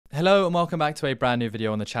Hello and welcome back to a brand new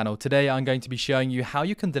video on the channel. Today I'm going to be showing you how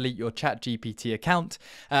you can delete your ChatGPT account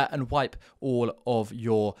and wipe all of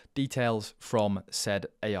your details from said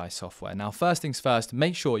AI software. Now, first things first,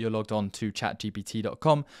 make sure you're logged on to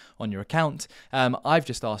chatgpt.com on your account. I've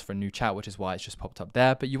just asked for a new chat, which is why it's just popped up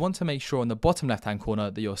there, but you want to make sure on the bottom left-hand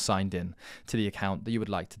corner that you're signed in to the account that you would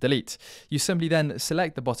like to delete. You simply then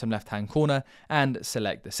select the bottom left-hand corner and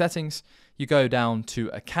select the settings. You go down to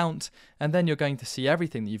account and then you're going to see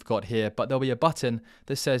everything that you've got here, but there'll be a button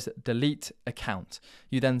that says delete account.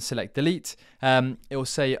 You then select delete. It will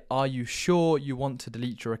say, are you sure you want to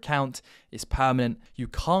delete your account? It's permanent. You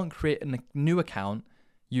can't create a new account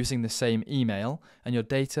using the same email and your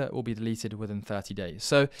data will be deleted within 30 days.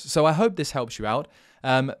 So I hope this helps you out.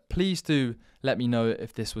 Please do let me know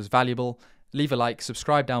if this was valuable. Leave a like,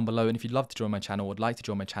 subscribe down below, and if you'd love to join my channel or would like to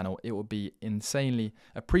join my channel, it would be insanely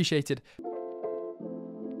appreciated.